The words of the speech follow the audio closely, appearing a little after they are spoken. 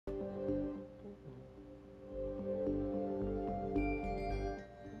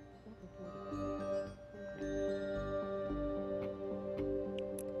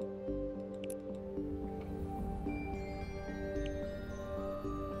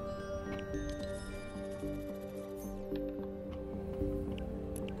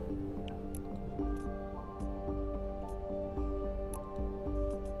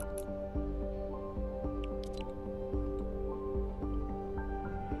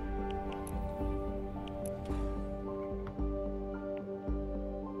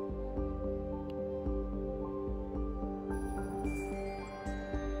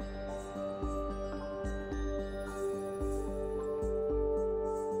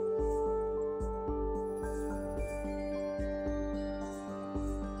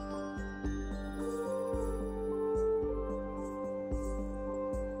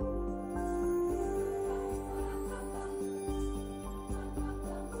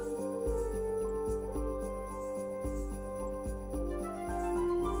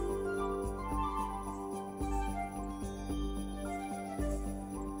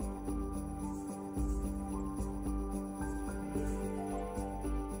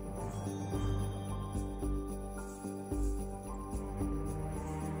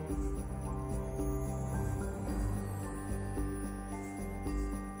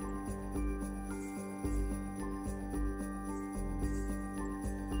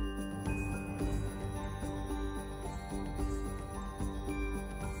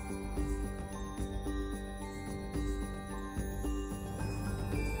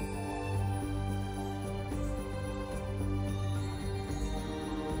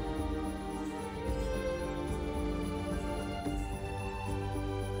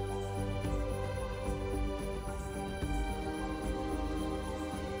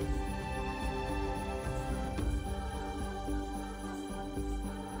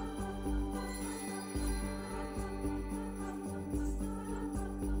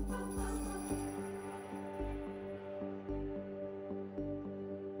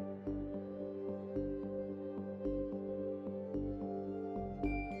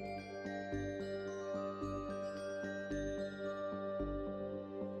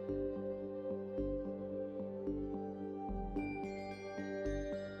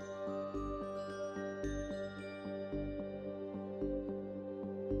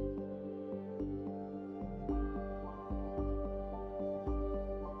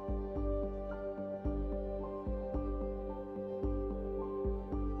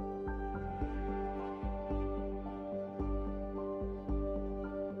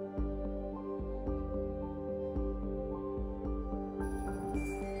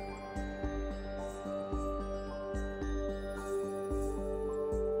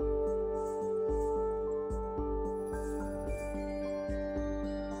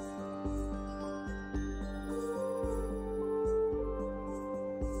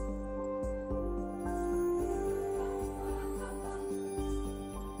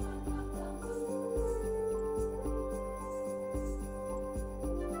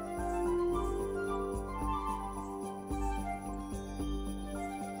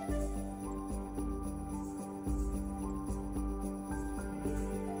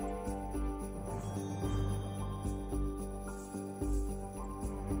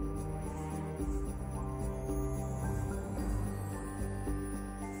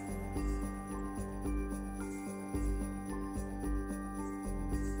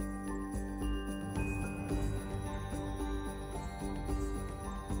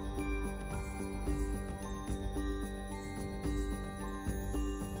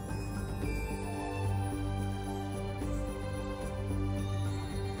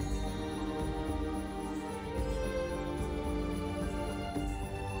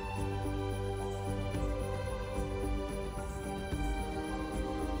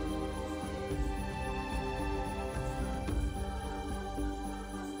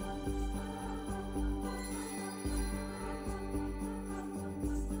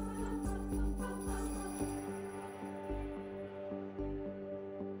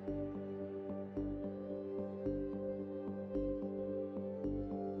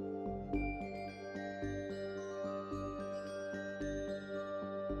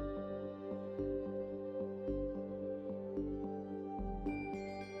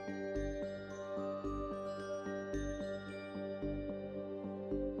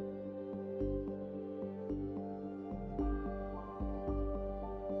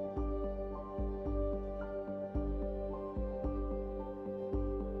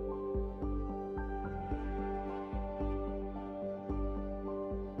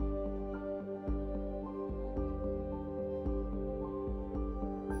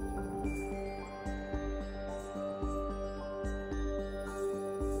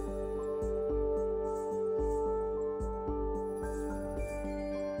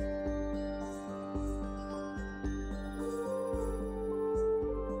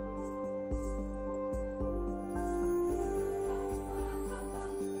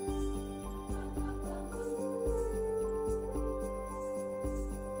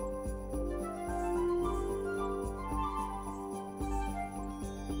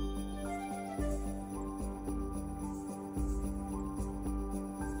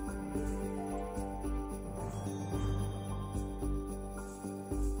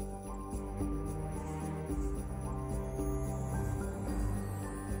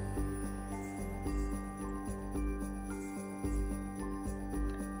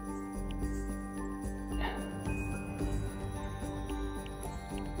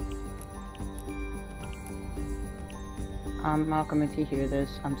Malcolm, if you hear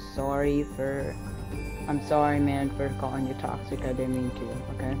this, I'm sorry, man, for calling you toxic. I didn't mean to,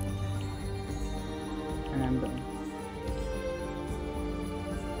 okay? And I'm done.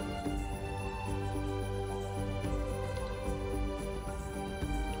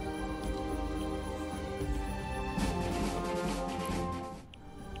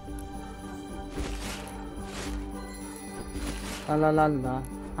 La la la la,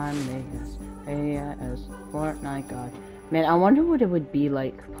 I'm AS, Fortnite God. Man, I wonder what it would be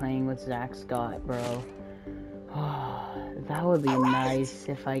like playing with Zach Scott, bro. That would be nice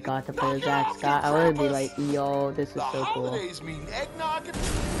if I got to play with Zach Scott. I would be like, yo, this is so cool. Mean eggnog.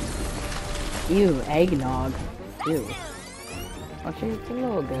 Ew, eggnog. Ew. Actually, it's a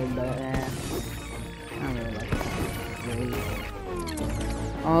little good, but I don't really like it. Really.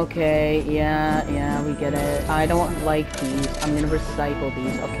 Okay, yeah, we get it. I don't like these. I'm gonna recycle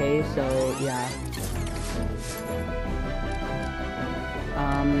these, okay? So, yeah.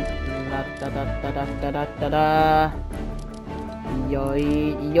 Da da da da da da da da.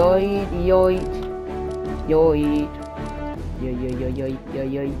 Yoit, yoit, yoit. Yoit. Yo yo yo yo yo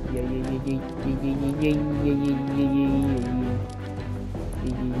yo yo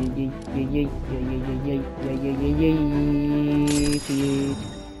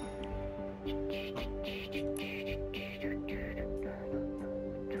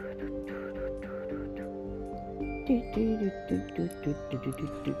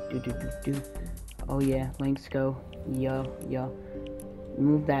Oh yeah, links go. Yo.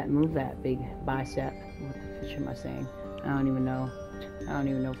 Move that big bicep. What the fish am I saying? I don't even know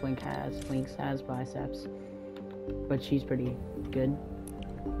if Links has biceps. But she's pretty good.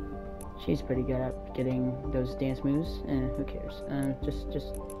 She's pretty good at getting those dance moves. Who cares?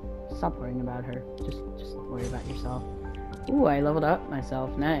 Just stop worrying about her. Just worry about yourself. Ooh, I leveled up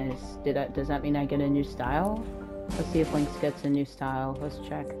myself. Nice. Does that mean I get a new style? Let's see if Lynx gets a new style. Let's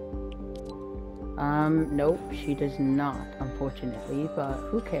check. Nope, she does not, unfortunately, but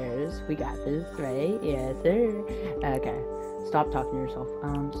who cares? We got this, right? Yes, sir. Okay, stop talking to yourself.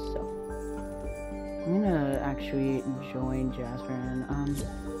 So, I'm gonna actually join Jasper.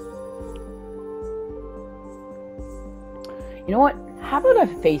 You know what? How about I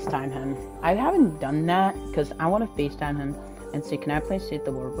FaceTime him? I haven't done that, because I want to FaceTime him and say, can I play State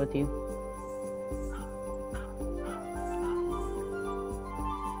the Word with you?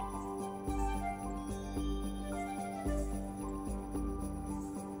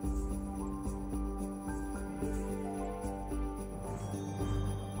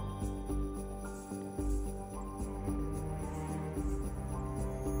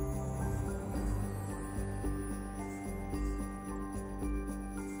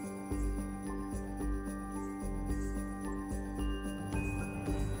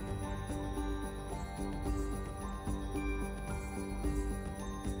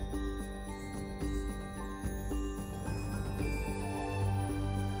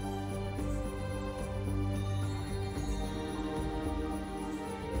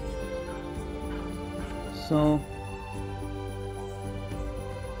 So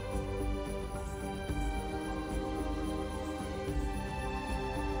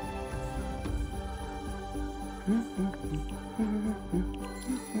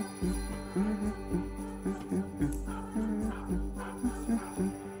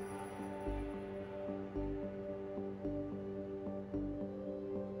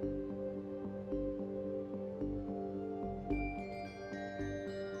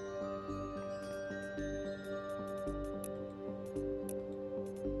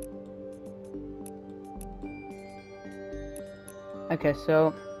okay,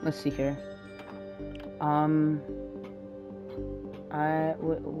 so let's see here.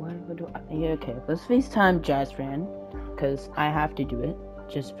 What do I? Yeah, okay, let's FaceTime Jazzfran, because I have to do it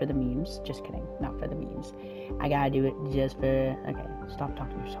just for the memes. Just kidding, not for the memes. I gotta do it just for. Okay, stop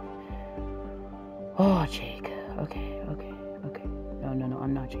talking to yourself. Oh, Jake. Okay. No,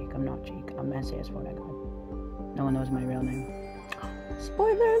 I'm not Jake. I'm SAS Fortnite God. No one knows my real name.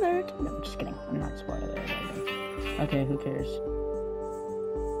 Spoiler alert! No, just kidding. I'm not spoiler alert. Okay, who cares?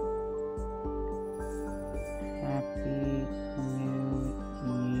 Happy New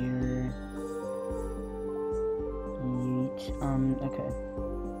Year. Yeet. Okay.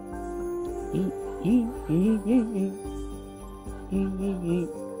 Yeet.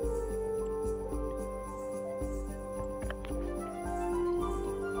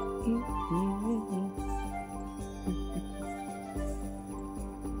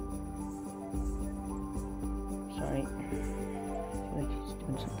 Sorry. I feel like he's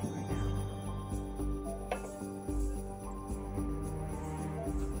doing something right now.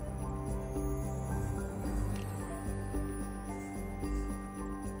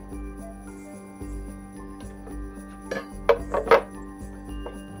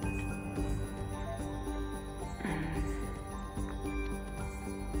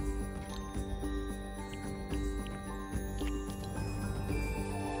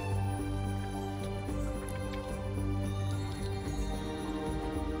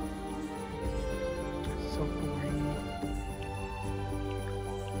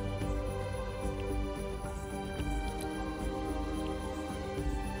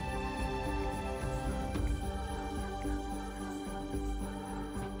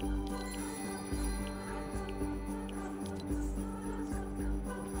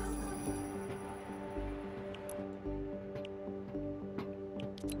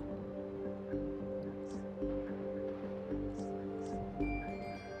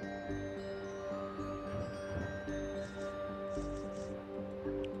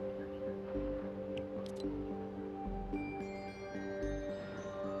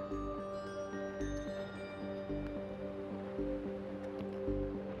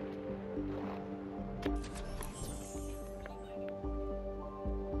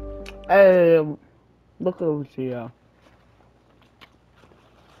 Hey, look over here.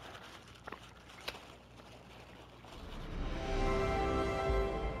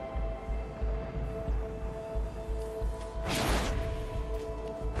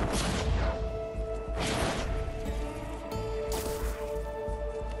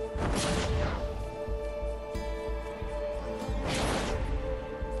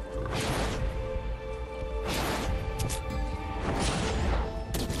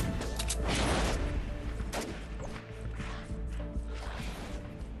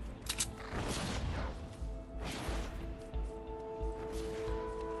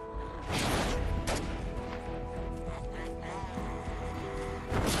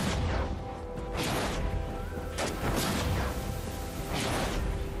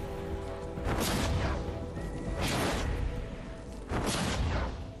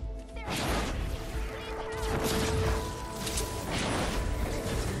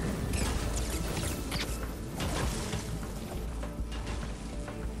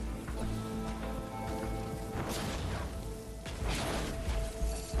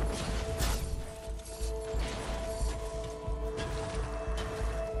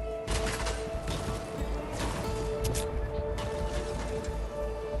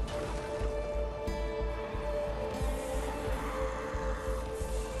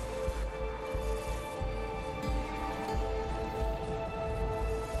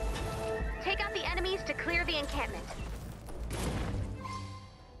 Take out the enemies to clear the encampment.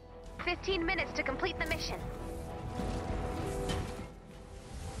 15 minutes to complete the mission.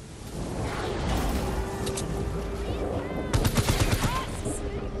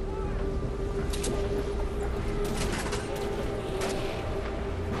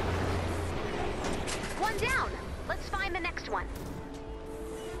 One down. Let's find the next one.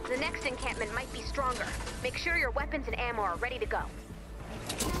 The next encampment might be stronger. Make sure your weapons and ammo are ready to go.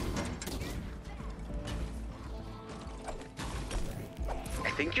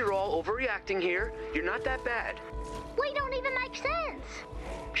 I think you're all overreacting here. You're not that bad. We don't even make sense.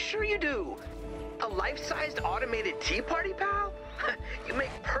 Sure you do. A life-sized automated tea party, pal? You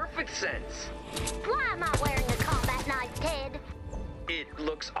make perfect sense. Why am I wearing a combat knife, Ted? It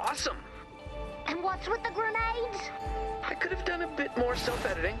looks awesome. And what's with the grenades? I could have done a bit more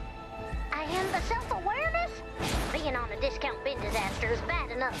self-editing. And the self-awareness? Being on a discount bin disaster is bad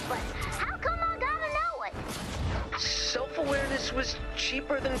enough, but how come I gotta know it? Self-awareness was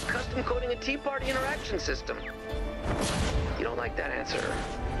cheaper than custom coding a tea party interaction system. You don't like that answer.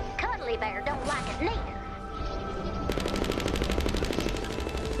 Cuddly Bear don't like it neither.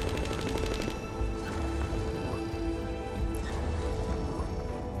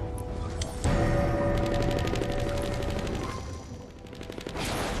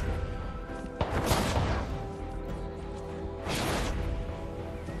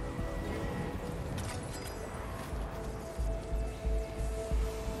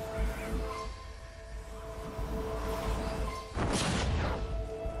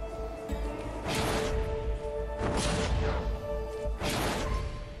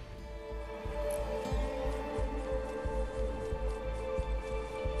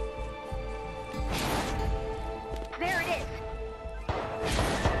 There it is.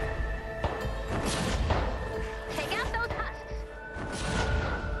 Take out those husks.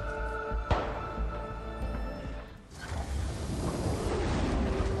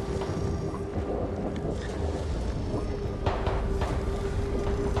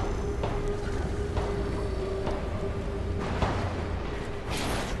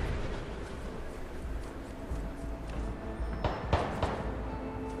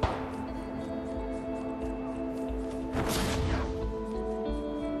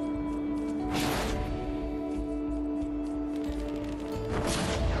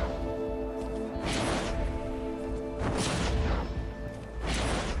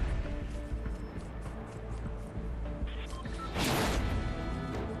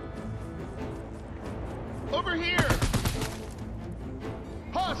 Over here!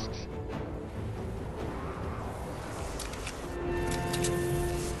 Husks!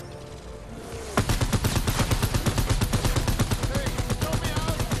 Hey, help me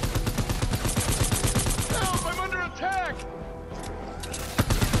out! Help! I'm under attack!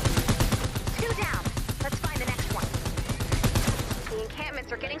 2 down. Let's find the next one. The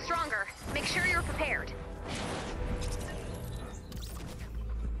encampments are getting stronger. Make sure you're prepared.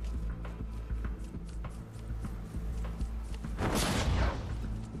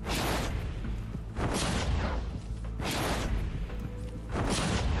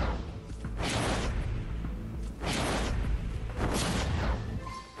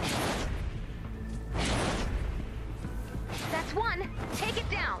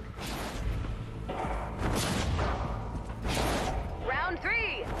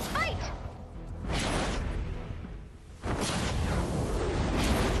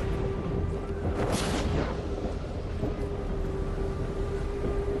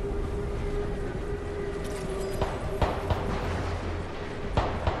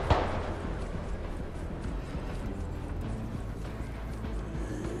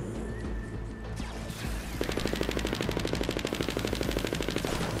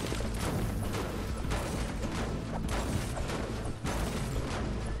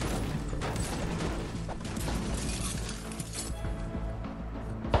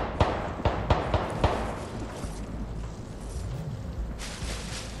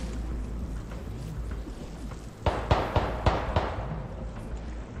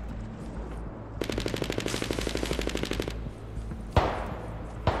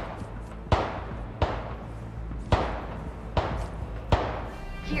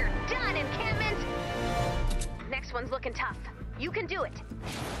 do it.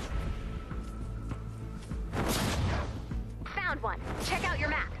 Found one. Check out your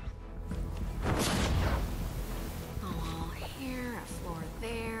map. A wall here, a floor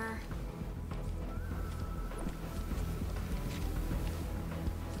there.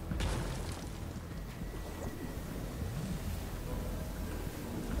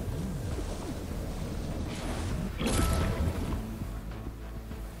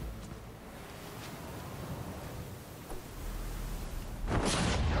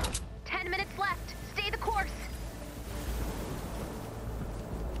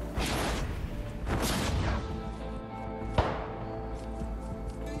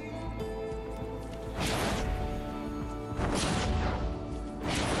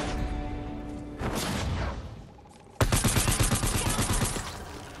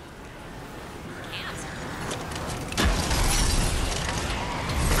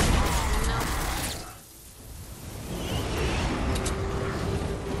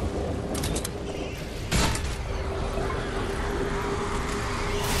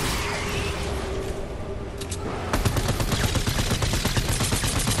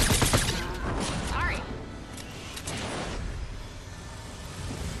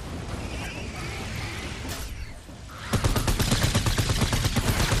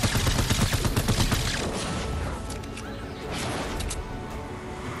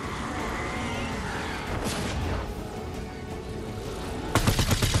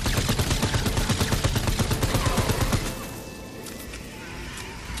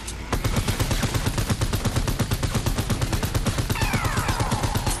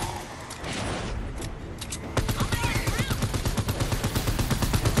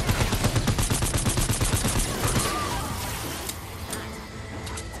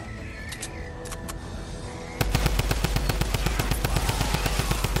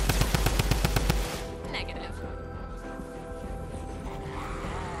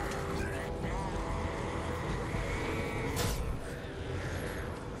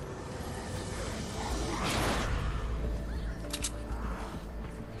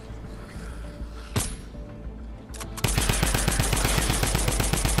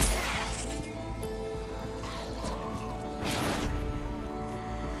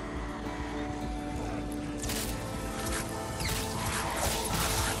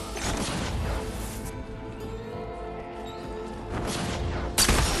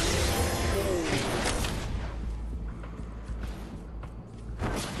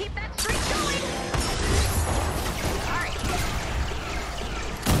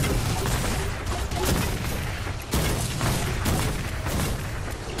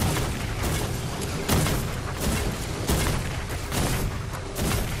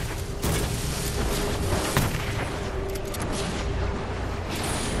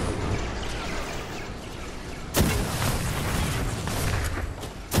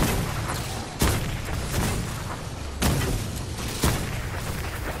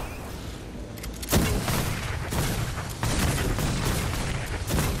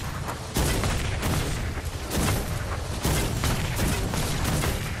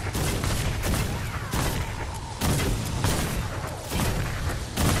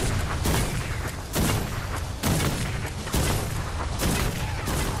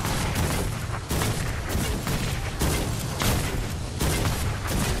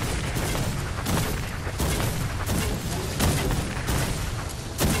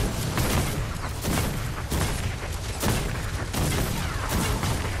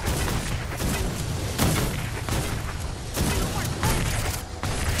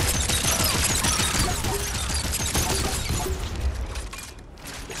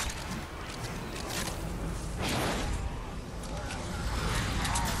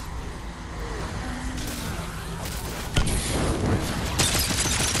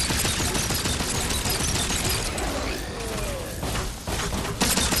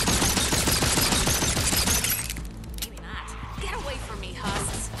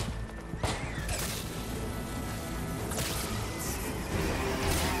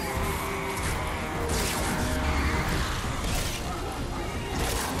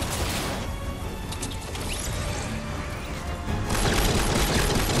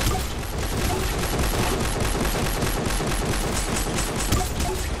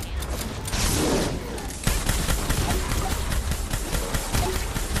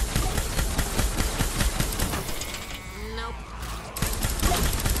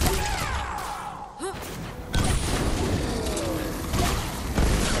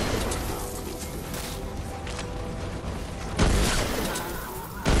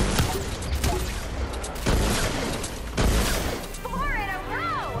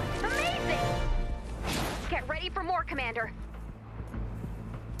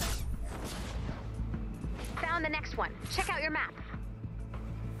 on the next one. Check out your map.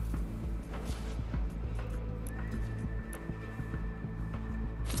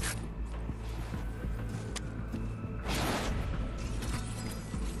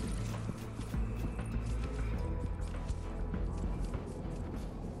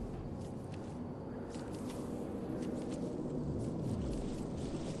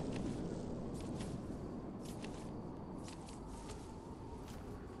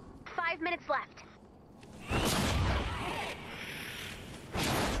 Minutes left.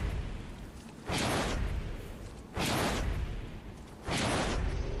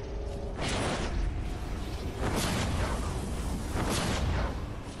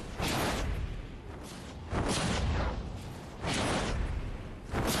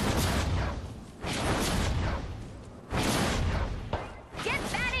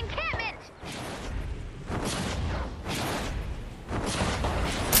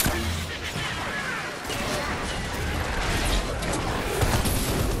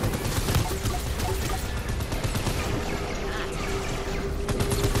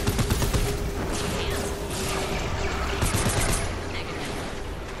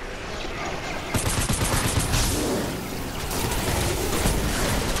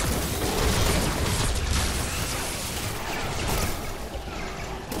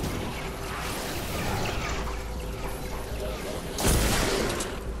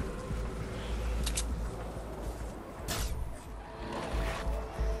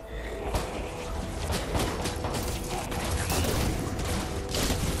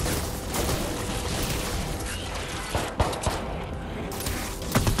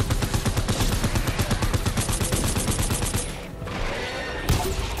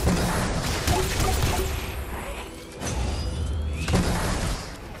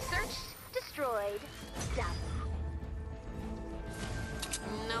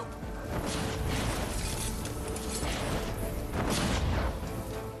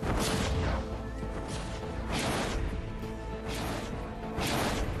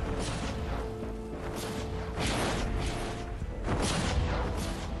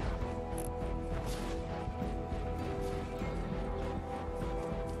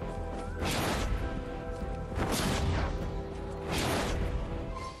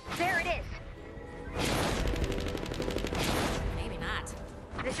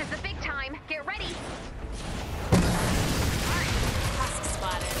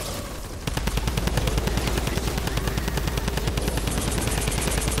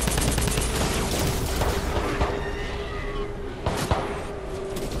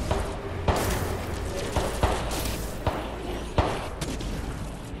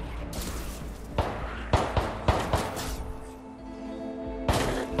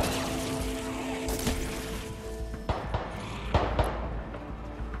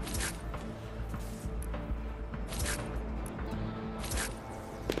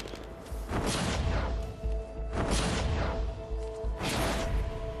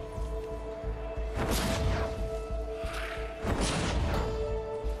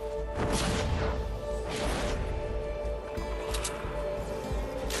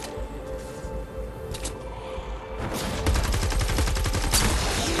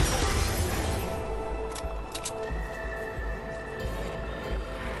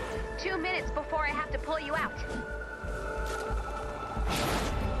 Before I have to pull you out.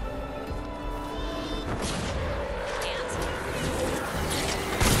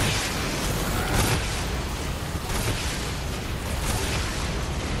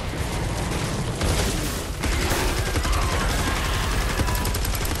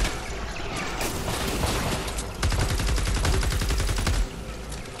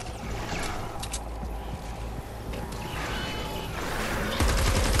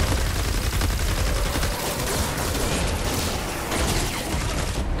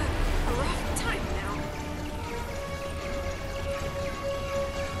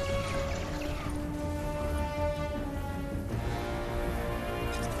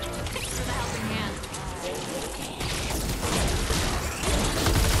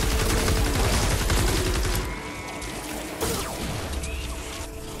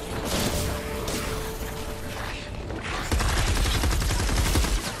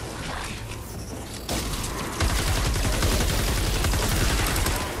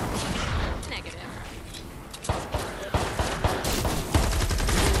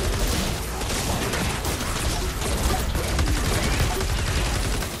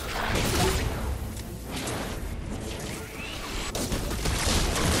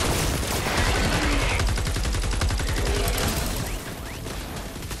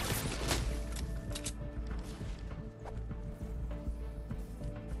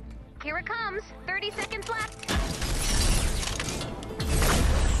 Here it comes. 30 seconds left.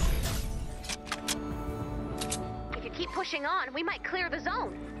 If you keep pushing on, we might clear the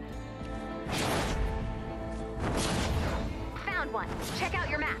zone. Found one. Check out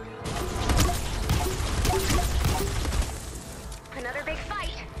your map. Another big fight.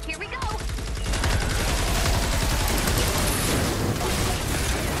 Here we go.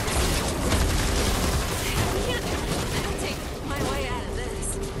 I'll take my way out of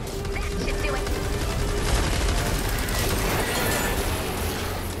this. That should do it.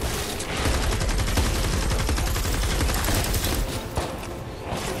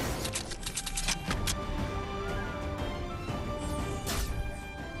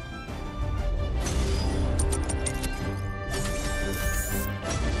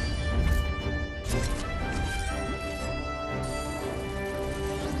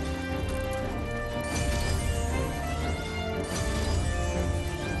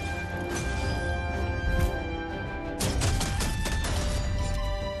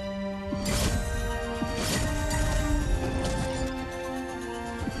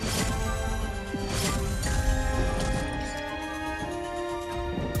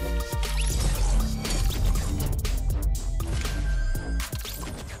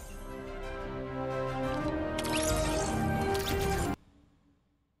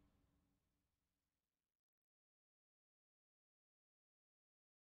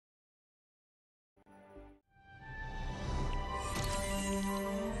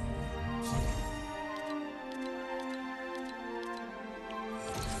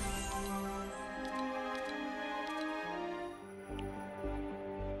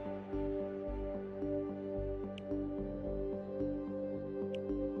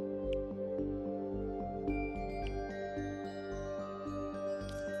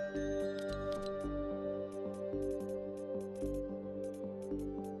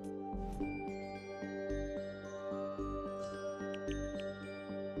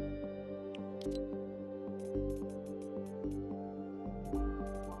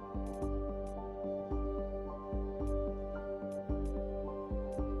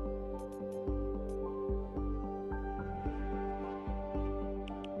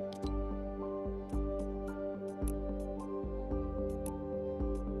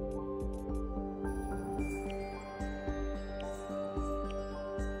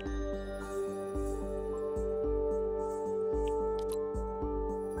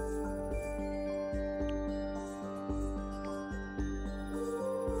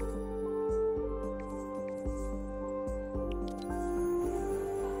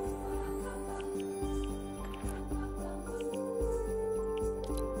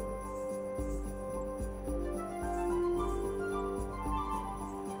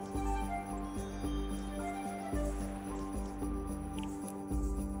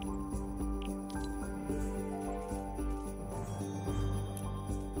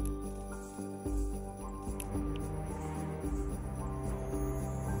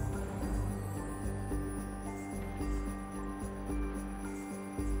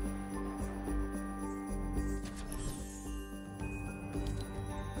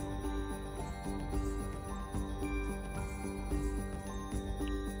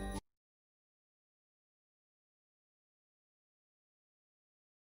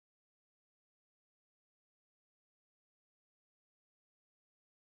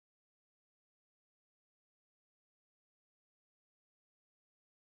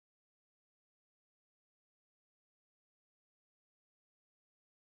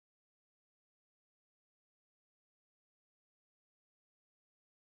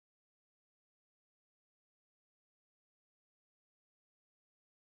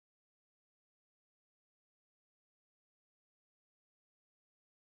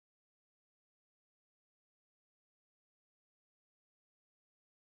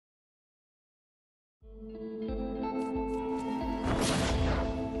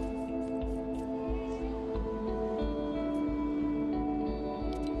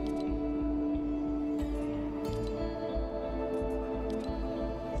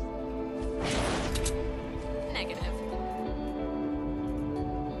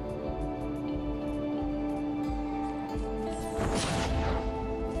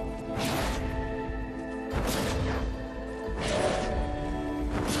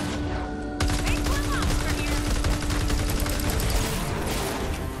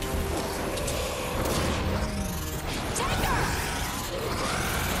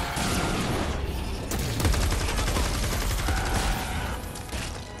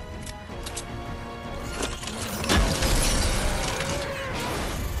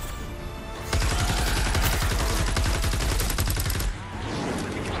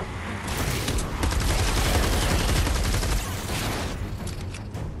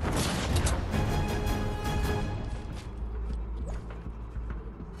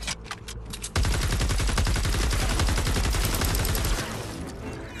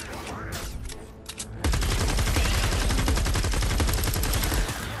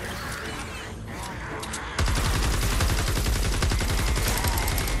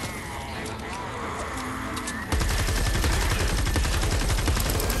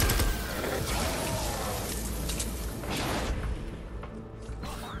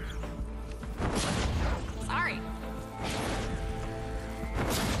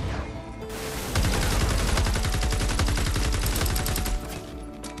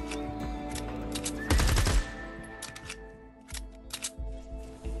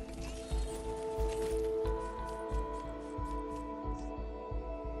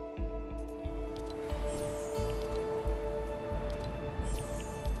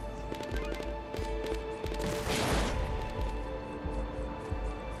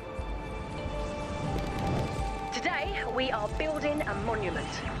 We are building a monument.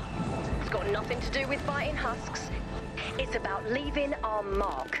 It's got nothing to do with fighting husks. It's about leaving our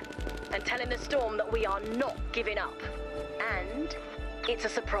mark and telling the storm that we are not giving up. And it's a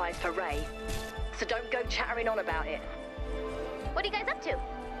surprise for Ray. So don't go chattering on about it. What are you guys up to?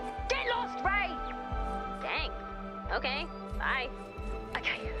 Get lost, Ray! Dang. Okay, bye.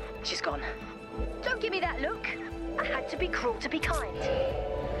 Okay, she's gone. Don't give me that look. I had to be cruel to be kind.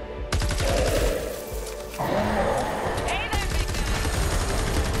 Hey there, big guy.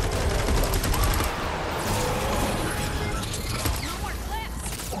 No more clips.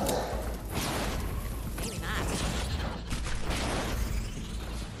 Maybe not.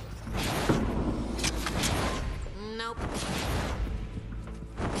 Nope.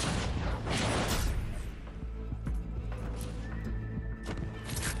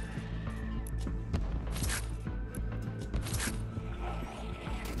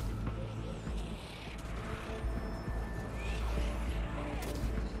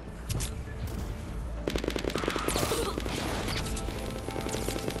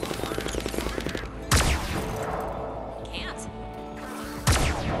 Can't.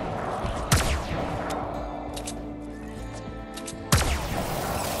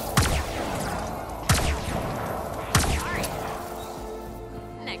 Sorry.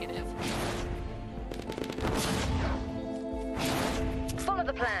 Negative. Follow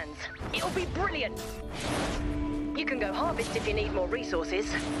the plans. It'll be brilliant. You can go harvest if you need more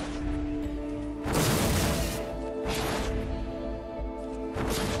resources.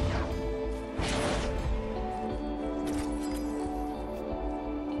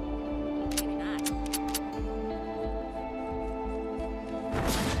 Maybe not.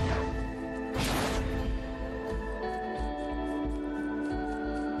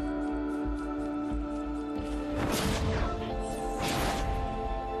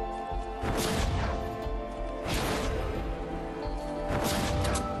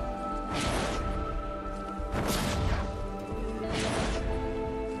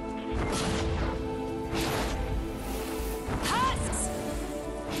 Husks!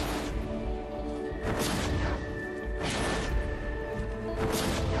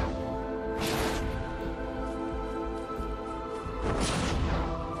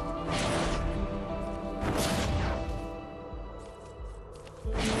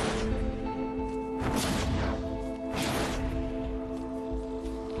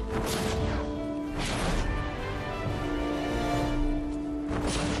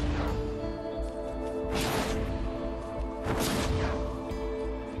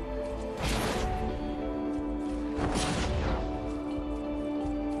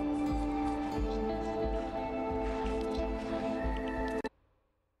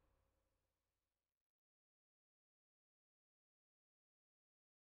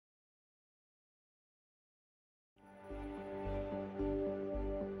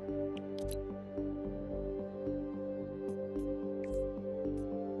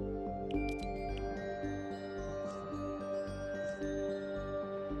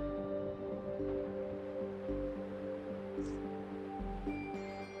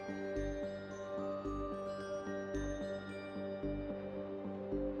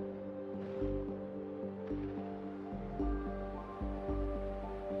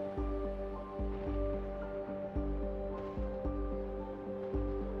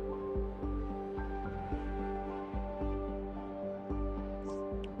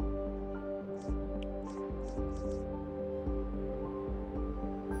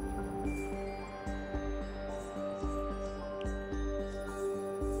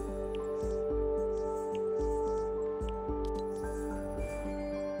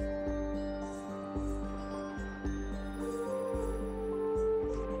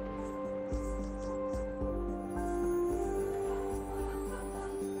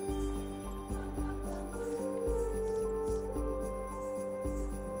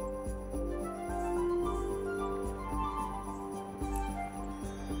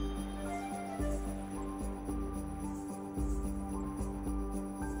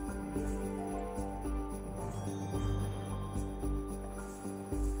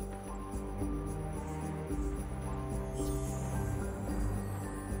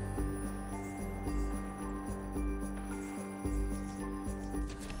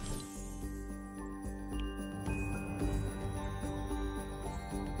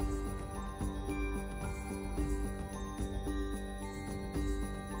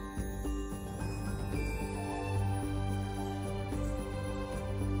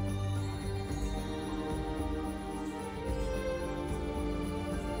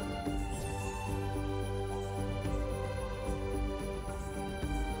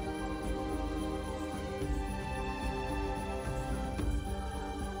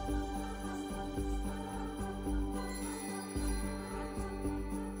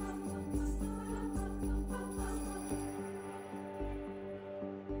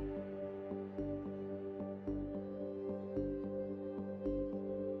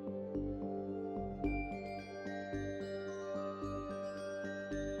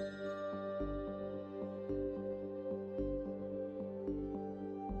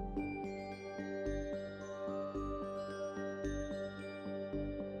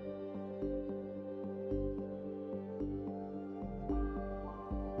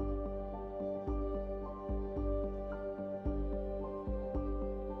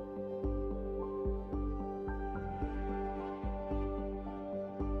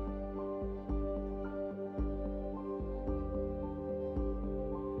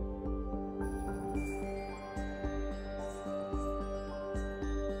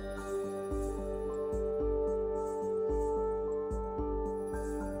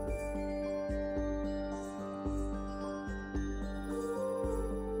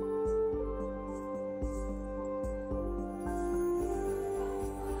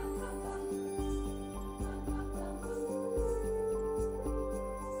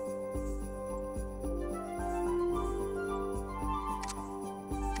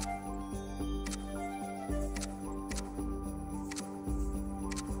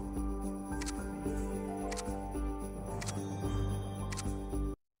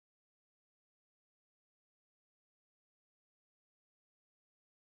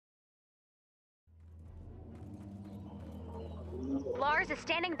 Mars is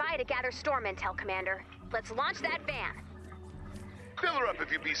standing by to gather storm intel, Commander. Let's launch that van. Fill her up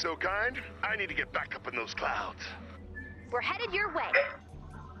if you'd be so kind. I need to get back up in those clouds. We're headed your way.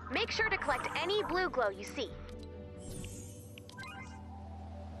 Make sure to collect any blue glow you see.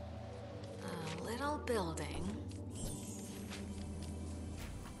 A little building.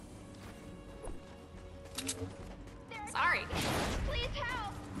 Sorry. Please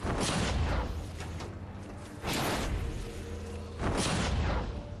help!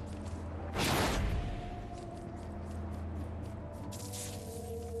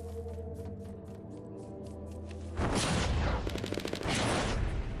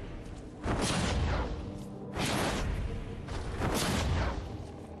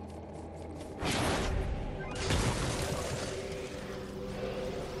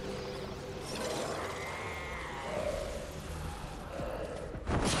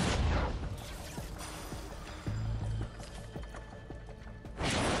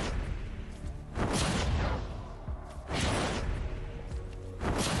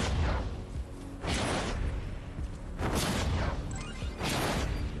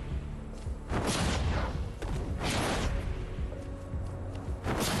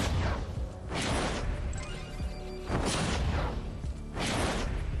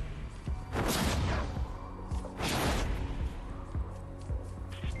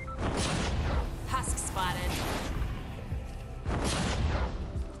 Husk spotted.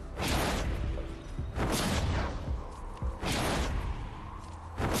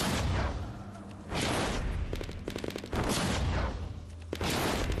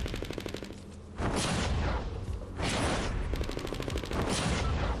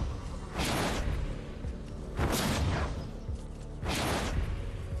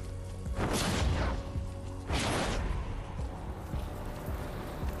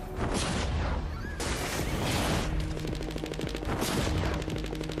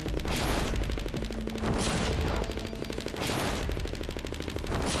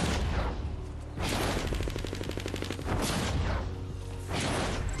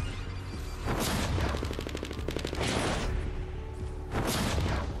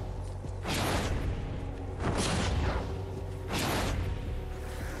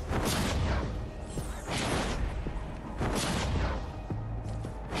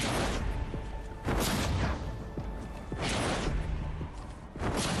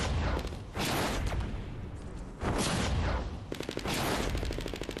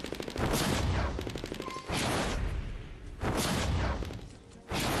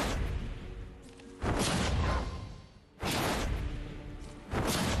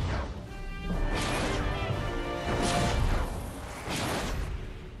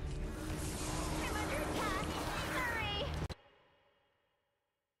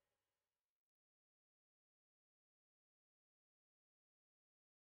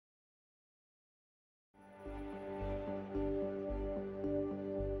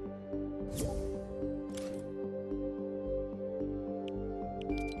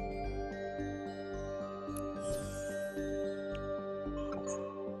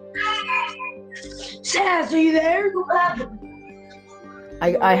 Saz, are you there? What happened?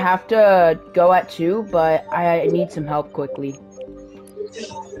 I have to go at 2, but I need some help quickly.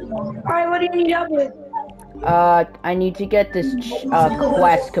 Alright, what do you need help with? I need to get this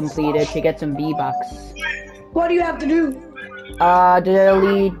quest completed to get some V-Bucks. What do you have to do?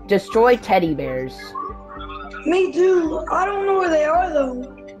 Destroy teddy bears. Me too. I don't know where they are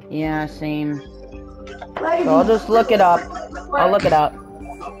though. Yeah, same. Like, So I'll just look it up. I'll look it up.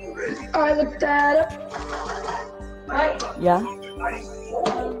 I looked that up. Yeah?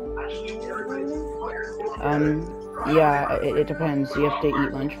 Yeah, it depends. You have to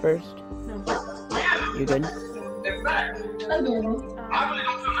eat lunch first? No. You good?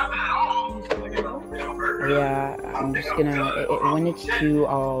 Yeah, I'm just gonna... when it's 2,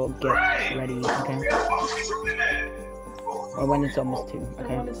 I'll get ready, okay? Or when it's almost 2,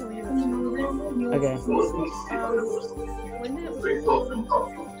 okay? Okay.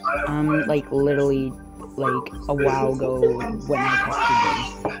 Like, literally, like, a while ago when I texted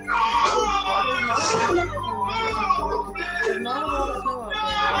you.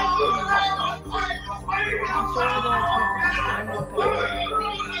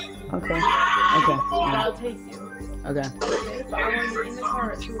 Okay. Okay. Yeah. I'll take you. Okay. Okay, but I want you in the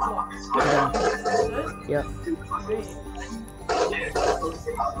car at 2 o'clock. Okay. Yep.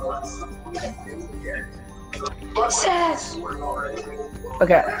 Saz!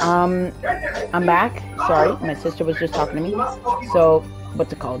 Okay, I'm back. Sorry, my sister was just talking to me. So,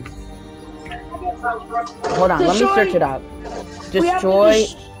 what's it called? Hold on, let me search it up. Destroy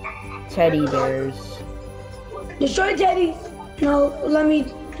teddy bears. Destroy Teddy. No, let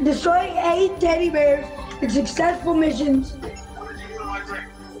me destroy 8 teddy bears in successful missions.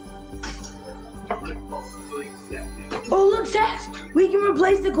 Oh, look, Sass! We can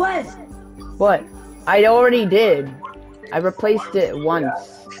replace the quest. What? I already did. I replaced it once.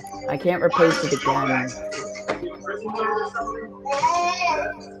 I can't replace it again.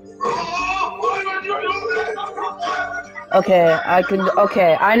 Okay,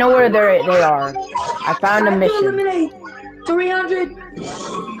 okay, I know where they are. I found a mission. Eliminate 300.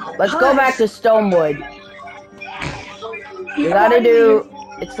 Let's go back to Stonewood. You gotta do,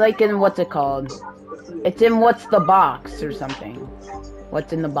 it's like in, what's it called? It's in what's the box or something.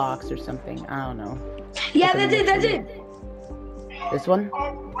 What's in the box or something, I don't know. Yeah, that's it. This one?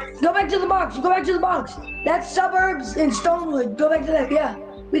 Go back to the box, That's suburbs in Stonewood. Go back to that, yeah.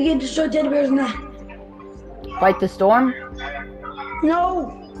 We can destroy teddy bears in that. Fight the storm?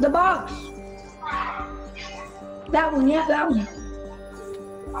 No, the box. That one, yeah, that one.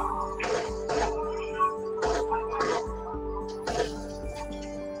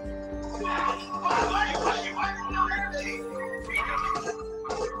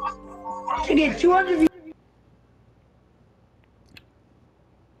 To get 200 views.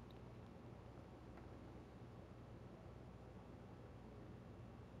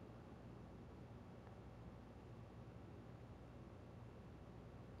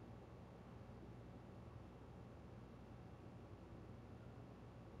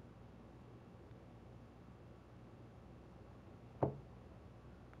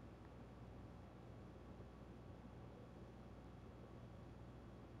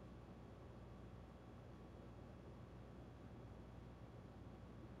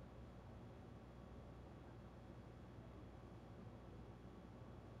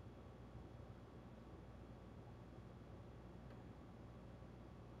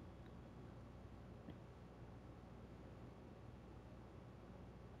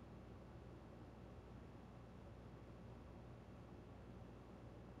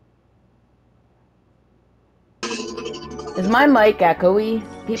 Is my mic echoey?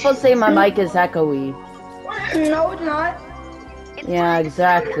 People say my mic is echoey. No, it's not. Yeah,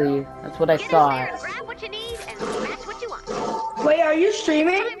 exactly. That's what I thought. Grab what you need and smash what you want. Wait, are you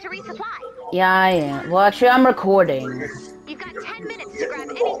streaming? Time to resupply. Yeah, I am. Well, actually, I'm recording. You've got 10 minutes to grab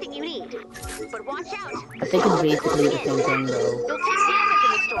anything you need. But watch out. I think it's basically the same thing, though. You'll take damage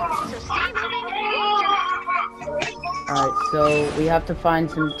in the storm, so stay moving and watch your back. Alright, so we have to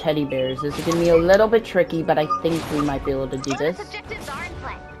find some teddy bears. This is gonna be a little bit tricky, but I think we might be able to do this. Objectives are in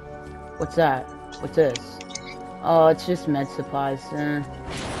play. What's that? What's this? Oh, it's just med supplies.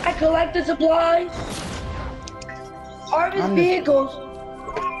 I collect the supplies. Harvest vehicles.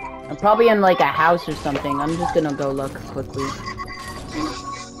 I'm probably in like a house or something. I'm just gonna go look quickly.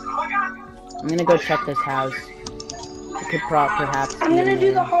 I'm gonna go check this house. It could perhaps I'm gonna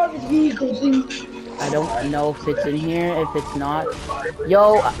do the harvest vehicle thing. I don't know if it's in here, if it's not.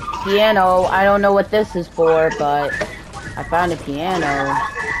 Yo, piano. I don't know what this is for, but I found a piano.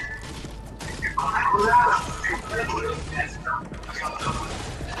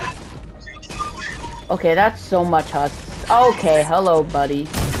 Okay, that's so much husks. Okay, hello, buddy.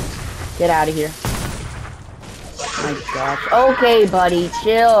 Get out of here. My gosh. Okay, buddy,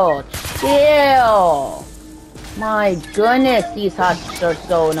 chill. Chill. My goodness, these husks are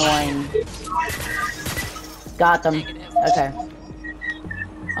so annoying. Got them. Okay.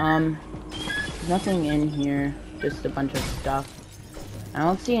 Nothing in here. Just a bunch of stuff. I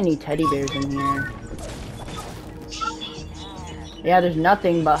don't see any teddy bears in here. Yeah, there's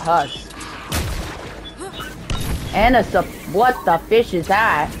nothing but husks. And what the fish is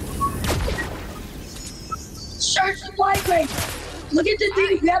that? Search supply crates. Look at the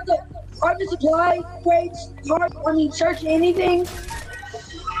thing. You have the harvest supply crates. Search anything.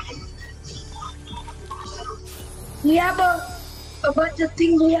 We have a bunch of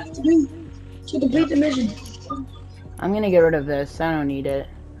things we have to do to complete the mission. I'm gonna get rid of this. I don't need it.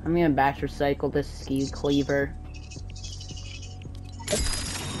 I'm gonna batch recycle this ski cleaver.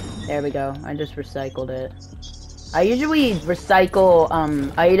 There we go. I just recycled it. I usually recycle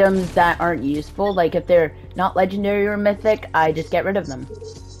items that aren't useful. Like if they're not legendary or mythic, I just get rid of them.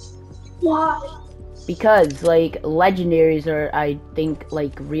 Why? Because like legendaries are, I think,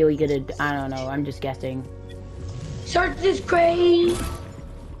 like really good at. I don't know. I'm just guessing. Search this crate.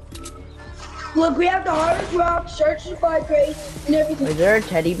 Look, we have the harvest rock, search supply crate, and everything. Is there a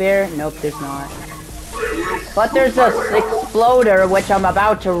teddy bear? Nope, there's not. But there's a exploder, which I'm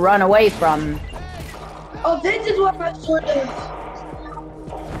about to run away from. Oh, this is what my sword is.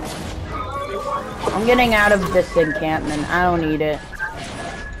 I'm getting out of this encampment. I don't need it.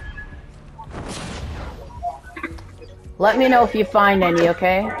 Let me know if you find any,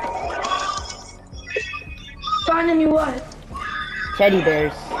 okay? Find any what? Teddy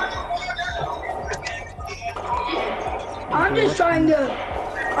bears. I'm just trying to...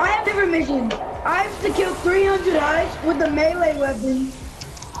 I have different missions. I have to kill 300 eyes with the melee weapon.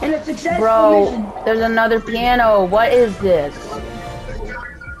 And a successful mission. Bro, there's another piano. What is this?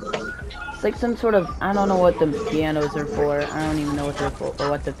 It's like some sort of... I don't know what the pianos are for. I don't even know what they're for or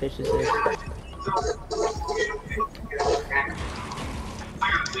what the fishes is.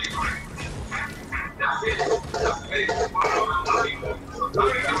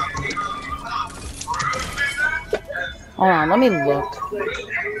 Hold on, let me look.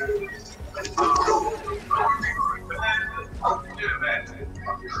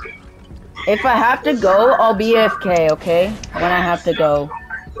 If I have to go, I'll be AFK, okay? When I have to go.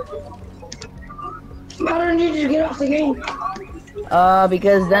 Why don't you just get off the game?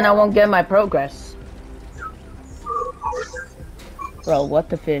 Because then I won't get my progress. Bro, what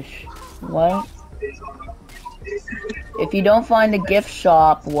the fish? What? If you don't find the gift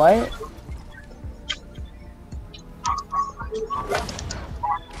shop, what?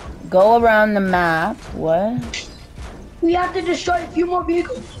 Go around the map, what? We have to destroy a few more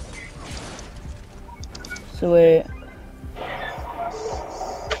vehicles. So wait.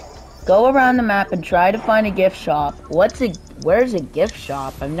 Go around the map and try to find a gift shop. Where's a gift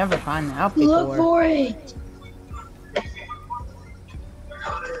shop? I've never found that out before. Look for it.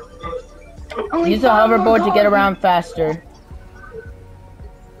 Use the hoverboard to get around faster.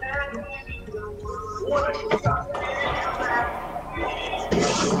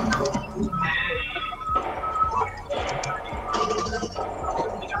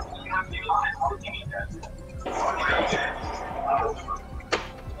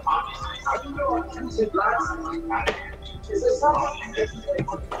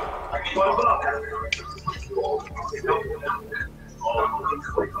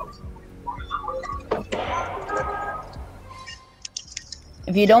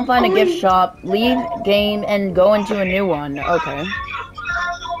 If you don't find a gift shop, leave game and go into a new one. Okay.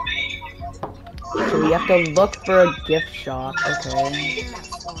 So we have to look for a gift shop. Okay.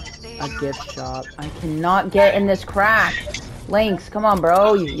 A gift shop. I cannot get in this crack. Lynx, come on,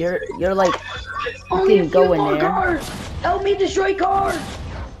 bro. You're like, you can go in there. Cars. Help me destroy cars.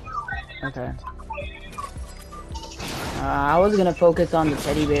 Okay. I was gonna focus on the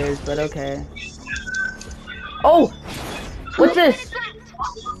teddy bears, but okay. Oh! What's this?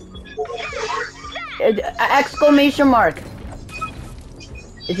 Exclamation mark.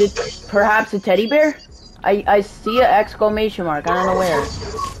 Is it perhaps a teddy bear? I see an exclamation mark. I don't know where.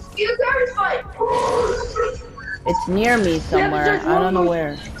 It's near me somewhere. I don't know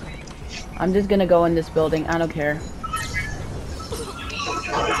where. I'm just gonna go in this building. I don't care.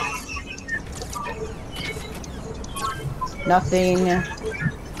 Nothing.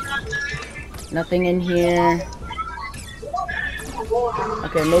 Nothing in here.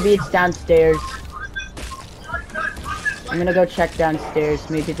 Okay, maybe it's downstairs. I'm gonna go check downstairs.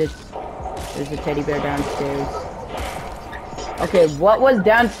 Maybe there's a teddy bear downstairs. Okay, what was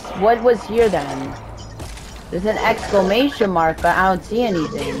here then? There's an exclamation mark, but I don't see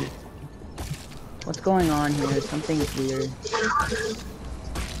anything. What's going on here? Something's weird.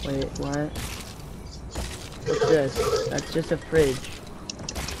 Wait, what? What's this? That's just a fridge.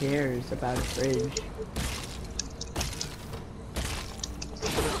 Who cares about a fridge?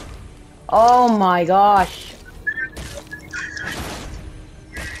 Oh my gosh.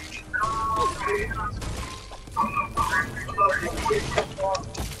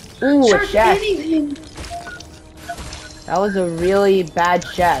 Ooh, a chest. That was a really bad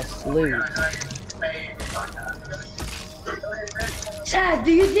chest. Loot. Chad,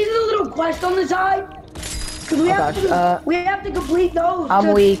 do you see the little quest on the side? Cause we have to complete those.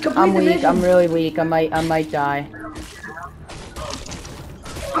 I'm weak. I'm weak. I'm really weak. I might die.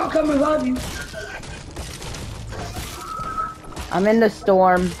 I'll come revive you. I'm in the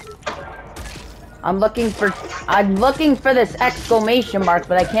storm. I'm looking for this exclamation mark,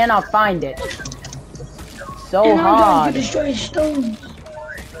 but I cannot find it. So hard. To destroy stones.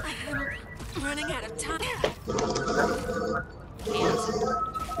 I'm running out of time.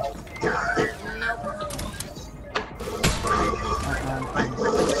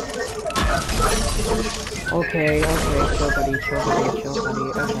 Okay, chill buddy.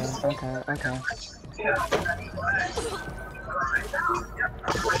 Okay.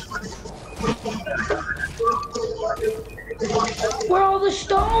 Where are all the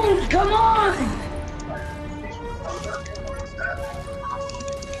stones? Come on!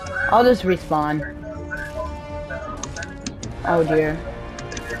 I'll just respawn. Oh dear.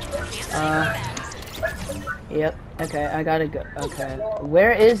 Yep. Okay, I gotta go. Okay.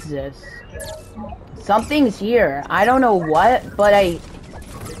 Where is this? Something's here. I don't know what, but I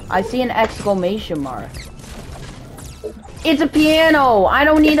see an exclamation mark. It's a piano! I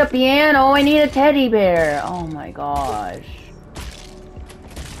don't need a piano, I need a teddy bear! Oh my gosh.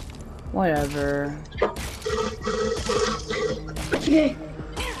 Whatever. Okay.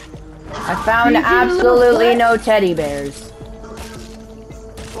 I found absolutely no teddy bears.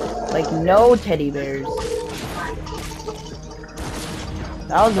 Like, no teddy bears.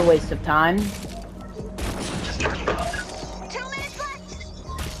 That was a waste of time. 2 minutes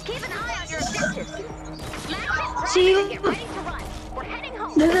left. Keep an eye on your objectives. Smash it, See? and get ready to run. We're heading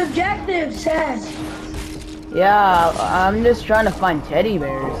home. There's objectives, Sass. Yeah, I'm just trying to find teddy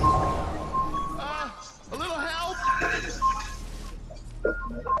bears. A little help?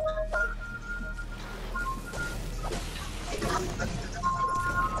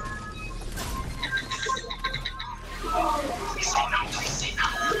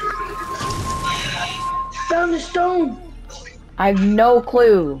 Found a stone. I have no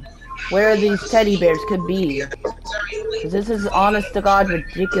clue where these teddy bears could be. 'Cause this is honest to God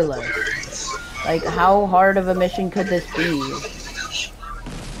ridiculous. Like, how hard of a mission could this be?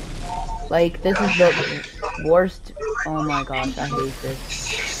 Like, this is the worst. Oh my gosh, I hate this.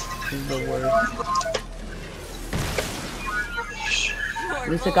 This is the worst. At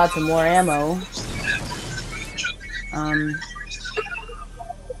least I got some more ammo.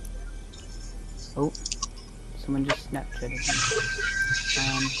 Oh. Someone just Snapchatted me.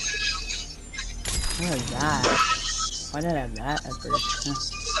 What was that? Why did I have that at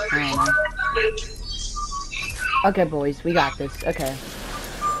first? I don't know. Okay, boys, we got this. Okay.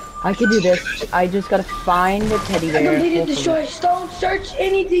 I can do this. I just gotta find the teddy I bear. completed destroy stone. Search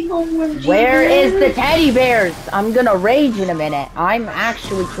anything on where Where is the teddy bears? I'm gonna rage in a minute. I'm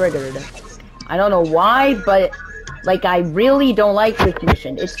actually triggered. I don't know why, but like I really don't like this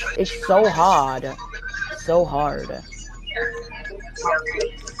mission. It's so hard. So hard.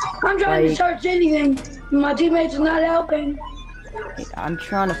 I'm trying to search anything. My teammates are not helping. I'm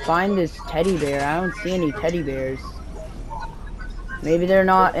trying to find this teddy bear. I don't see any teddy bears. Maybe they're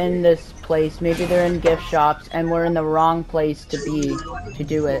not in this place. Maybe they're in gift shops and we're in the wrong place to be to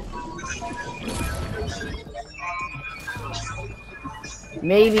do it.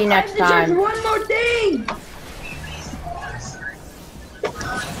 Maybe next time. One more thing.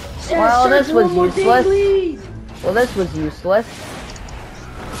 Well, this was useless. Well, this was useless.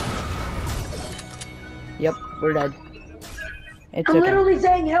 Yep, we're dead. It's I'm okay. literally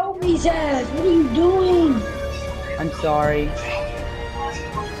saying, help me, Sass. What are you doing? I'm sorry.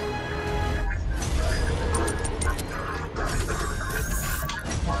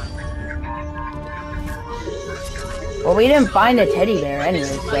 Well, we didn't find a teddy bear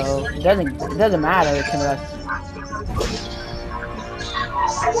anyway, so it doesn't matter to us.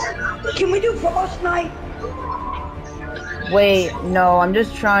 Can we do Fortnite? Wait, no, I'm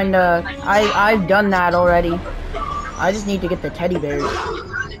just trying to. I've done that already. I just need to get the teddy bears.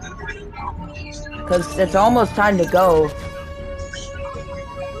 Because it's almost time to go.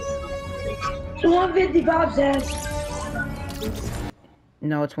 155 Sass.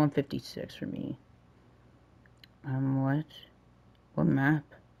 No, it's 156 for me. What? What map?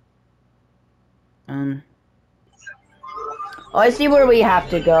 Oh, I see where we have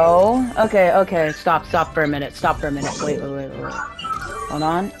to go. Okay, stop for a minute. Wait. Hold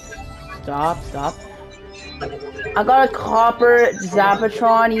on. Stop. I got a copper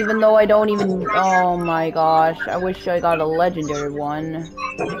Zapatron, even though I don't even... Oh my gosh, I wish I got a legendary one.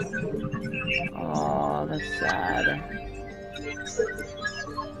 Oh, that's sad.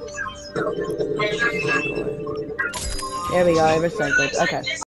 There we go, I recycled. Okay.